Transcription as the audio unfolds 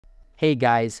Hey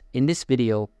guys, in this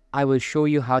video, I will show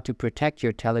you how to protect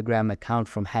your Telegram account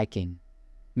from hacking.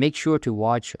 Make sure to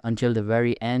watch until the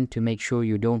very end to make sure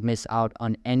you don't miss out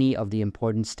on any of the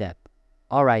important steps.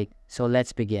 Alright, so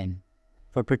let's begin.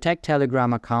 For Protect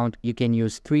Telegram account, you can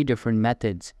use 3 different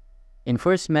methods. In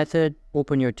first method,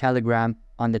 open your Telegram.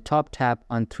 On the top, tap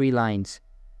on 3 lines.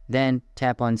 Then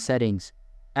tap on Settings.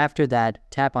 After that,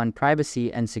 tap on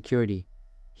Privacy and Security.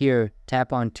 Here,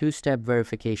 tap on 2-step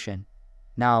verification.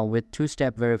 Now, with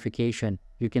 2-step verification,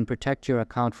 you can protect your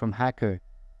account from hacker.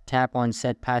 Tap on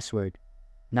Set Password.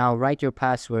 Now write your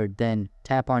password, then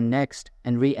tap on Next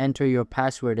and re-enter your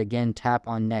password again, tap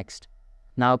on Next.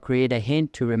 Now create a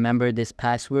hint to remember this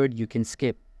password you can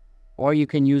skip. Or you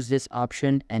can use this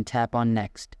option and tap on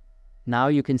Next. Now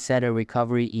you can set a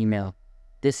recovery email.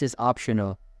 This is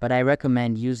optional, but I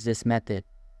recommend use this method.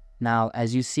 Now,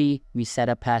 as you see, we set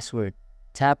a password.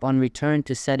 Tap on Return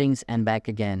to Settings and back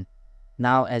again.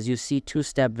 Now, as you see,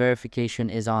 2-step verification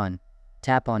is on.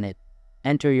 Tap on it.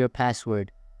 Enter your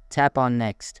password. Tap on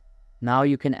Next. Now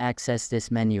you can access this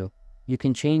menu. You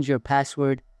can change your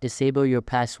password, disable your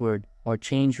password, or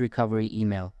change recovery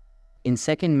email. In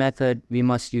second method, we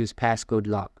must use passcode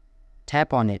lock.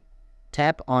 Tap on it.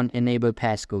 Tap on Enable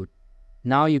Passcode.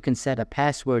 Now you can set a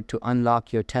password to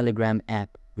unlock your Telegram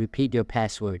app. Repeat your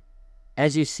password.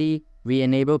 As you see, we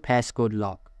enable passcode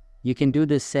lock. You can do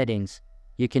the settings.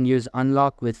 You can use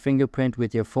unlock with fingerprint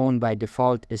with your phone. By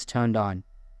default is turned on.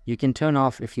 You can turn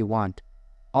off if you want.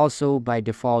 Also, by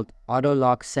default, auto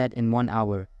lock set in 1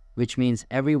 hour, which means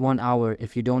every 1 hour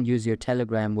if you don't use your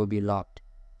Telegram will be locked.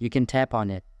 You can tap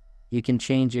on it. You can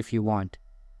change if you want.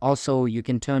 Also, you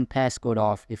can turn passcode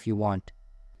off if you want.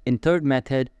 In third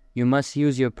method, you must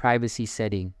use your privacy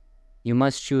setting. You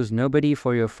must choose nobody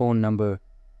for your phone number,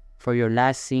 for your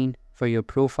last seen, for your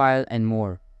profile, and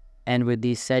more. And with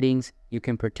these settings, you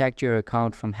can protect your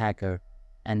account from hacker.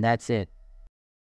 And that's it.